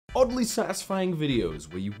oddly satisfying videos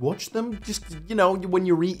where you watch them just, you know, when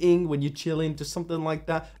you're eating, when you're chilling, just something like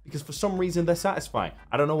that, because for some reason they're satisfying.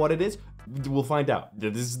 I don't know what it is. We'll find out.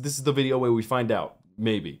 This is the video where we find out.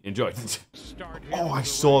 Maybe. Enjoy. Oh, I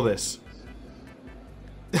saw this.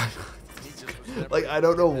 Like, I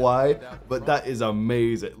don't know why, but that is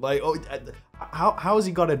amazing. Like, oh, how has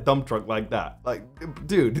he got a dump truck like that? Like,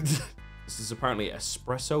 dude, this is apparently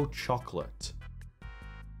espresso chocolate.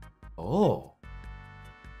 Oh.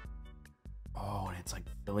 Oh, and it's like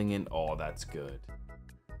filling in. Oh, that's good.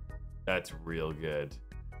 That's real good.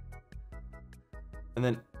 And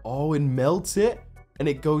then, oh, it melts it and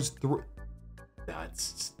it goes through.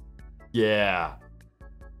 That's, yeah.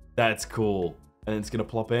 That's cool. And it's gonna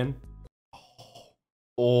plop in.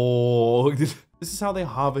 Oh, this is how they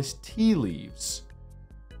harvest tea leaves.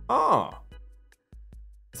 Ah.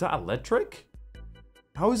 Is that electric?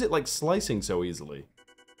 How is it like slicing so easily?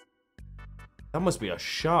 That must be a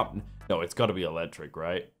sharp. No, it's gotta be electric,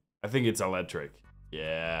 right? I think it's electric.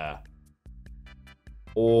 Yeah.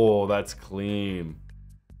 Oh, that's clean.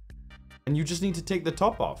 And you just need to take the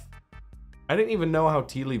top off. I didn't even know how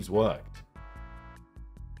tea leaves worked.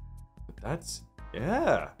 But that's,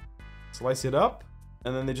 yeah. Slice it up,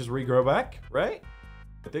 and then they just regrow back, right?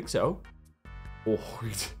 I think so. Oh,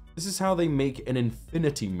 this is how they make an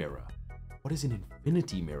infinity mirror. What is an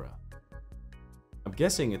infinity mirror? I'm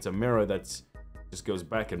guessing it's a mirror that's just goes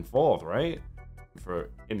back and forth, right? For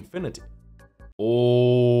infinity.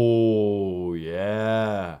 Oh,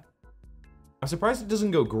 yeah. I'm surprised it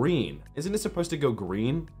doesn't go green. Isn't it supposed to go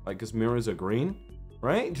green? Like, because mirrors are green,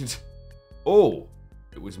 right? Oh,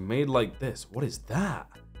 it was made like this. What is that?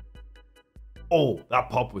 Oh, that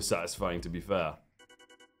pop was satisfying, to be fair.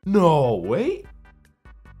 No, wait.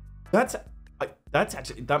 That's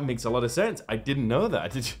actually, that makes a lot of sense. I didn't know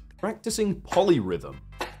that. Practicing polyrhythm.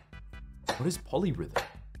 What is polyrhythm?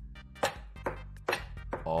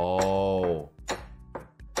 Oh.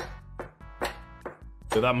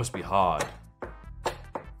 So that must be hard.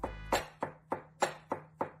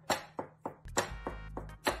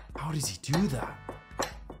 How does he do that?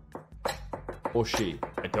 Or she,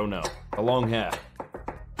 I don't know. The long hair.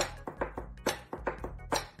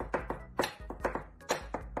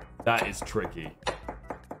 That is tricky.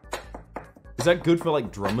 Is that good for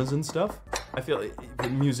like drummers and stuff? I feel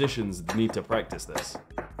like musicians need to practice this.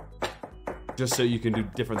 Just so you can do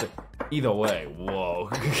different things. Either way, whoa.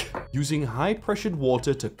 Using high-pressured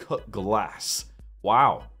water to cut glass.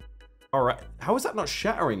 Wow. All right, how is that not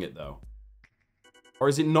shattering it though? Or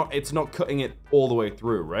is it not, it's not cutting it all the way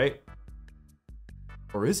through, right?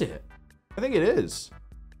 Or is it? I think it is.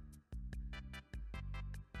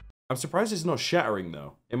 I'm surprised it's not shattering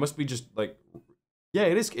though. It must be just like, yeah,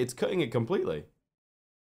 it is. It's cutting it completely.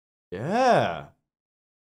 Yeah.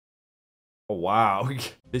 Oh, wow.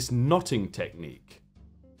 This knotting technique.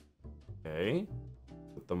 Okay.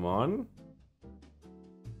 Put them on.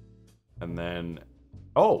 And then,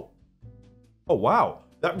 oh. Oh, wow.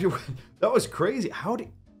 That was crazy. How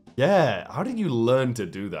did you learn to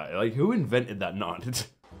do that? Like, who invented that knot?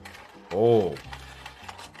 Oh.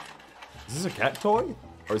 Is this a cat toy?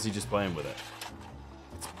 Or is he just playing with it?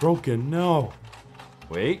 It's broken, no.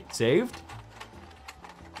 Wait, saved?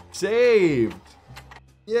 Saved!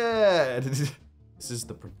 Yeah! This is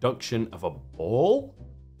the production of a ball?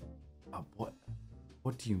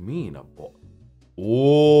 What do you mean, a ball?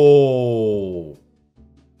 Oh!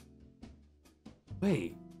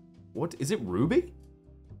 Wait, what? Is it Ruby?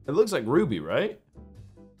 It looks like Ruby, right?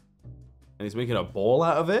 And he's making a ball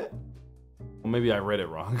out of it? Or maybe I read it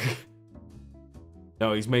wrong.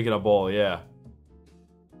 No, he's making a ball, yeah.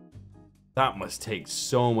 That must take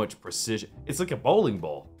so much precision. It's like a bowling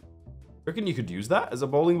ball. Reckon you could use that as a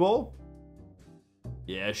bowling ball?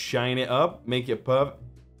 Yeah, shine it up, make it perfect.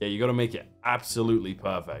 Yeah, you gotta make it absolutely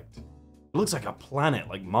perfect. It looks like a planet,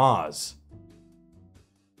 like Mars.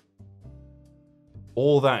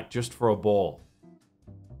 All that just for a ball.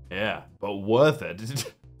 Yeah, but worth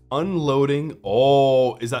it. Unloading.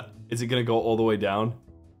 Oh, is it gonna go all the way down?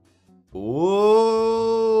 Whoa.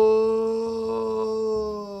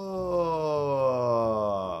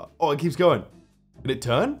 Oh, it keeps going. Did it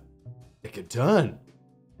turn? It could turn.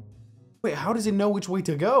 Wait, how does it know which way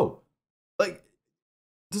to go? Like,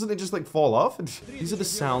 doesn't it just like fall off? These are the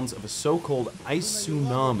sounds of a so-called ice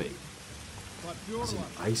tsunami. Is it an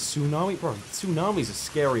ice tsunami? Bro, tsunamis are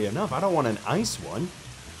scary enough. I don't want an ice one.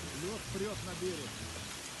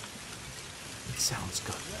 It sounds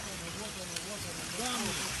good.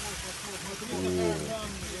 Ooh.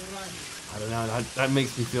 I don't know, that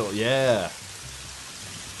makes me feel, yeah.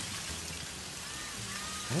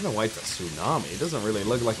 I don't know why it's a tsunami. It doesn't really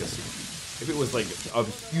look like a tsunami. If it was like a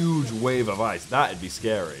huge wave of ice, that'd be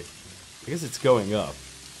scary. I guess it's going up.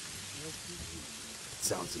 It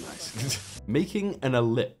sounds nice. Making an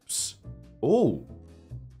ellipse. Oh.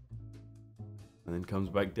 And then comes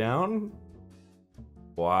back down.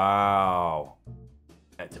 Wow.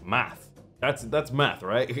 That's math. That's math,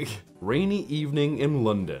 right? Rainy evening in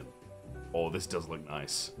London. Oh, this does look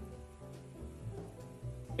nice.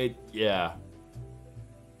 Yeah.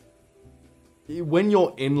 When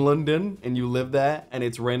you're in London and you live there and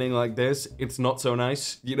it's raining like this, it's not so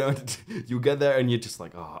nice. You know, you get there and you're just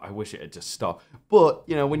like, oh, I wish it had just stopped. But,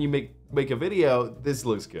 you know, when you make a video, this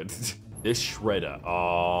looks good. This shredder.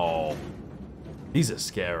 Oh. These are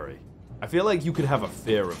scary. I feel like you could have a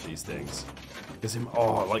fear of these things. Because,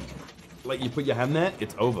 oh, like you put your hand there,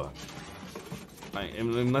 it's over. Like,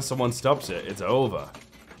 unless someone stops it, it's over.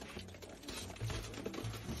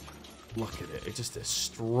 Look at it. It just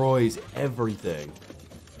destroys everything.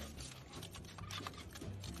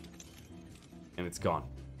 And it's gone.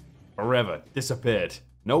 Forever. Disappeared.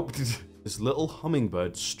 Nope. This little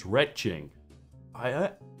hummingbird stretching.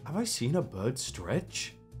 Have I seen a bird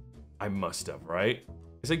stretch? I must have, right?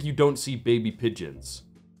 It's like you don't see baby pigeons.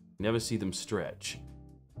 You never see them stretch.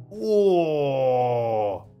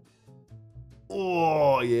 Oh.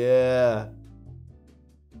 Oh, yeah.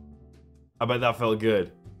 I bet that felt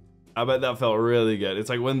good. I bet that felt really good. It's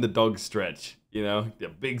like when the dogs stretch, you know? The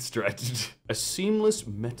big stretch. A seamless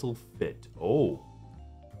metal fit. Oh.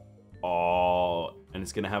 Oh. And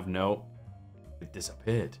it's gonna have no... It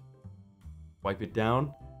disappeared. Wipe it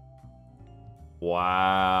down.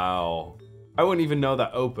 Wow. I wouldn't even know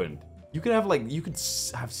that opened. You could have like, you could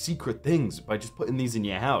have secret things by just putting these in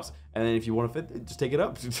your house. And then if you want to fit, just take it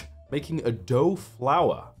up. Making a dough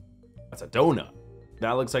flour. That's a donut.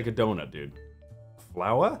 That looks like a donut, dude.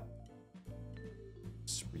 Flour?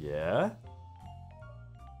 Yeah.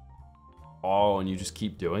 Oh, and you just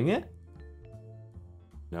keep doing it?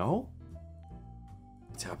 No?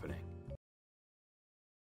 What's happening?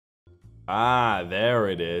 Ah, there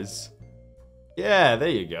it is. Yeah, there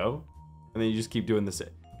you go. And then you just keep doing this.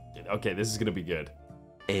 Okay, this is gonna be good.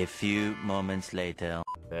 A few moments later.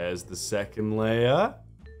 There's the second layer.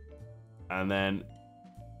 And then...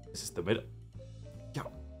 This is the middle. Yeah,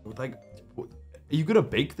 like... Are you gonna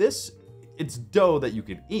bake this? It's dough that you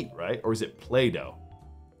can eat, right? Or is it Play-Doh?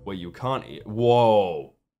 Where you can't eat.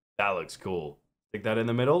 Whoa. That looks cool. Stick that in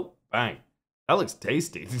the middle. Bang. That looks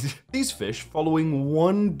tasty. These fish following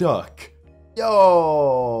one duck.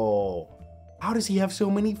 Yo. How does he have so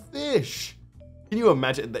many fish? Can you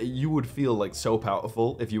imagine that you would feel like so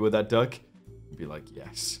powerful if you were that duck? You'd be like,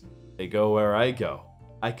 yes. They go where I go.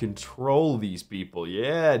 I control these people.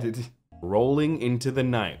 Yeah, dude. Rolling into the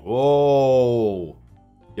night. Whoa.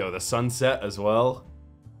 Yo, the sunset as well.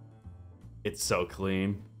 It's so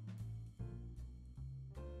clean.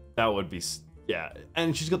 That would be... Yeah.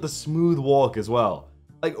 And she's got the smooth walk as well.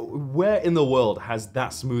 Like, where in the world has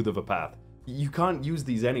that smooth of a path? You can't use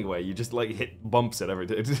these anyway. You just, like, hit bumps at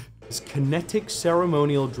everything. This kinetic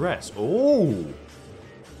ceremonial dress. Oh.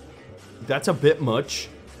 That's a bit much,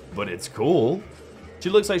 but it's cool. She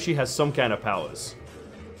looks like she has some kind of powers.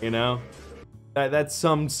 You know? That's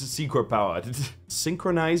some secret power.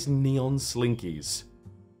 Synchronized neon slinkies.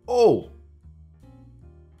 Oh.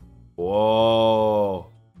 Whoa.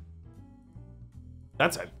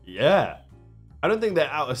 That's a... Yeah. I don't think they're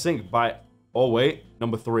out of sync by... Oh, wait.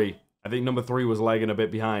 Number 3. I think number 3 was lagging a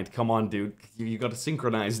bit behind. Come on, dude. You gotta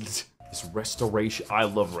synchronize this restoration. I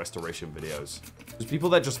love restoration videos. There's people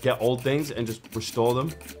that just get old things and just restore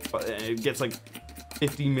them. But it gets like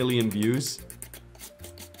 50 million views.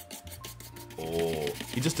 Oh,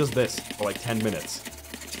 he just does this for like 10 minutes.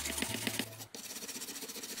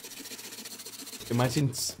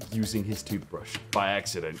 Imagine using his toothbrush by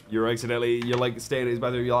accident. You're like staying in his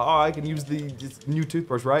bathroom, you're like, oh, I can use this new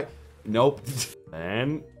toothbrush, right? Nope.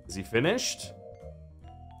 And is he finished?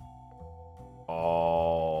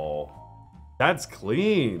 Oh, that's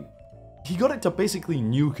clean. He got it to basically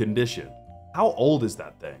new condition. How old is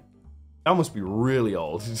that thing? That must be really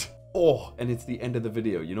old. Oh, and it's the end of the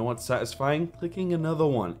video. You know what's satisfying? Clicking another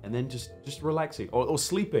one and then just relaxing or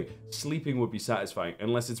sleeping. Sleeping would be satisfying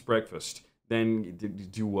unless it's breakfast. Then you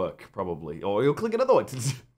do work probably, or you'll click another one.